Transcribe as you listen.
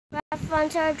Craft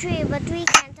fonts are tree, but we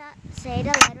can't say the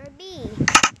letter B.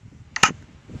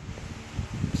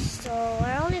 So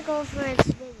our only goal for this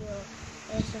video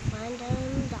is to find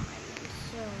them diamonds.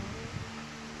 So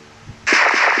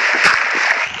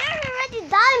there's already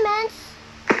diamonds.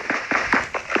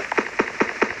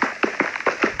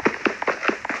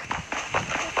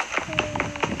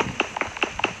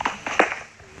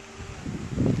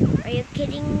 Are you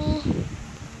kidding me?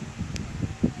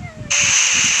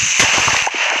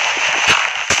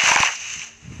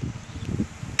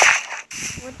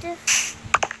 What's this?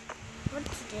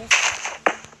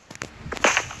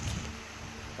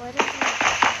 What is it?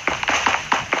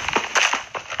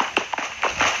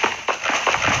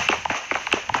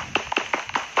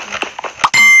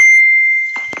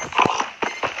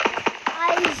 I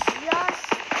just realized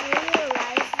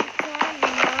you can't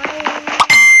mine.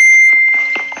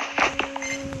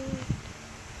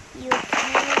 You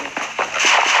can't.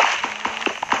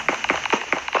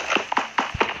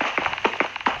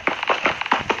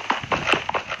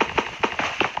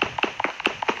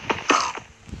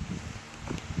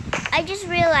 I just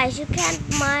realized you can't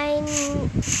mine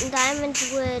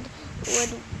diamonds with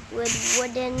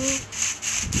wooden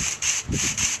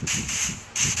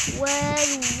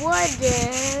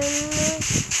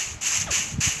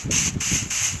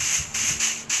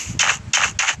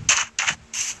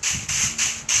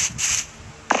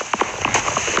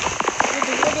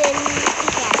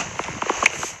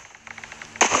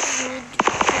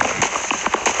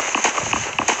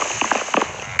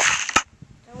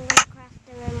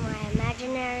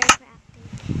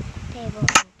table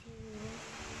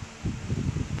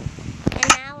and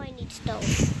now I need stone.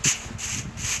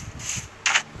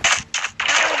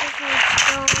 Now I just need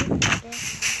stone for this.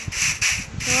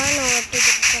 So I know what to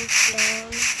get some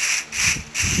stone.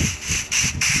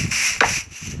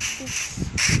 Oops.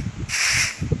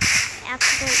 I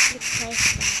accidentally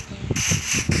placed that there.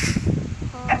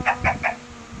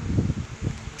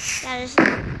 That is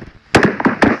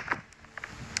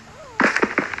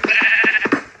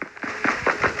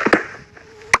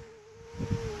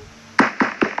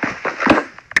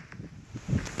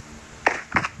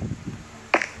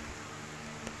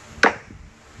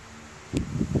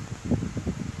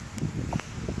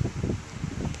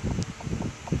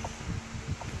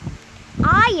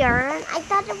iron? I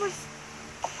thought it was...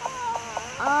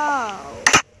 Oh.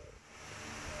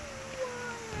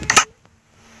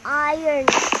 Iron.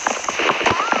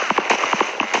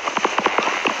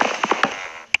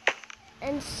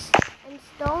 And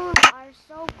stone are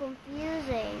so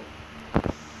confusing.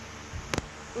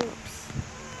 Oops.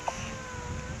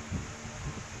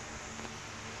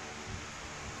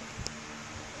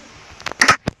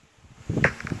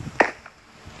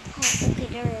 Oh, okay,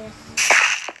 there it is.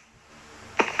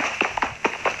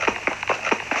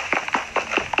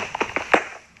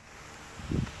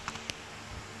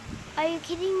 Are you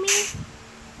kidding me?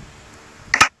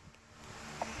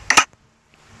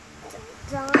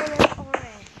 Diamond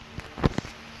orange.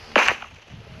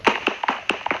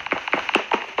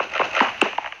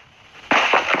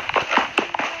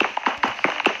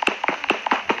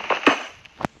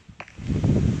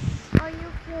 Are you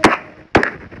kidding?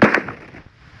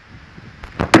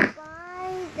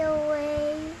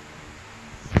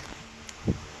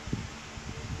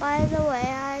 By the way,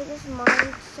 I just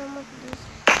mined some of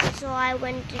these, so I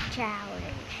went to challenge.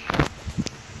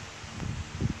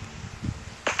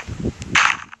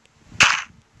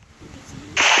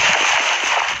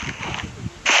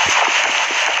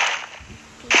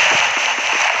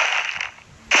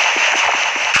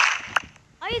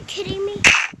 Are you kidding me?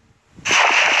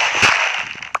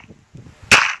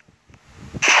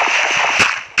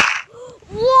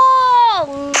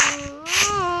 Whoa!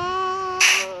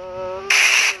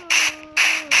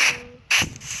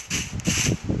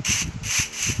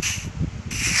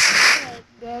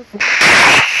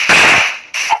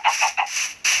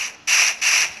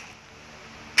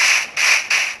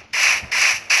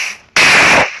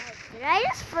 Did I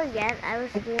just forget I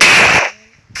was doing it?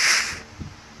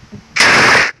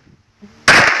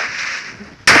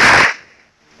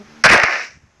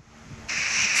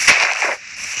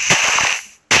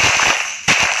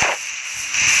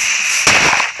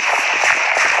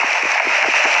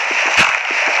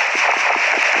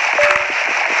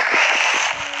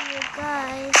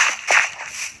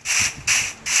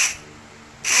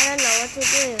 To do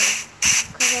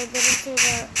because I didn't see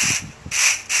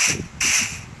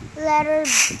the letter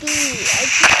B. I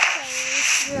keep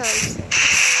saying something.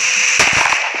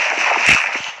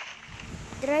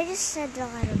 Did I just say the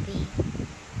letter B?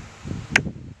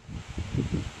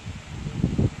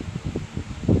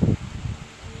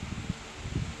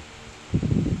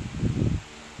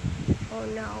 Oh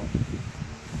no.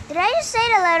 Did I just say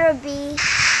the letter B?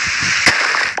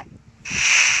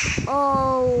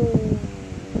 Oh.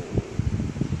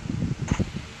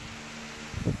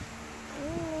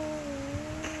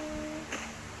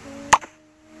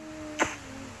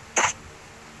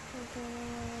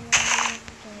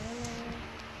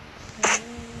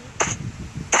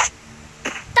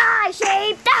 Die,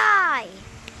 sheep, die!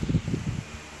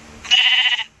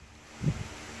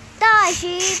 Die,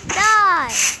 sheep,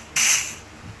 die!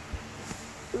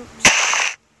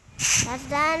 Oops. That's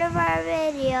the end of our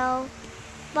video.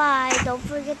 Bye. Don't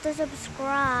forget to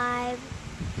subscribe.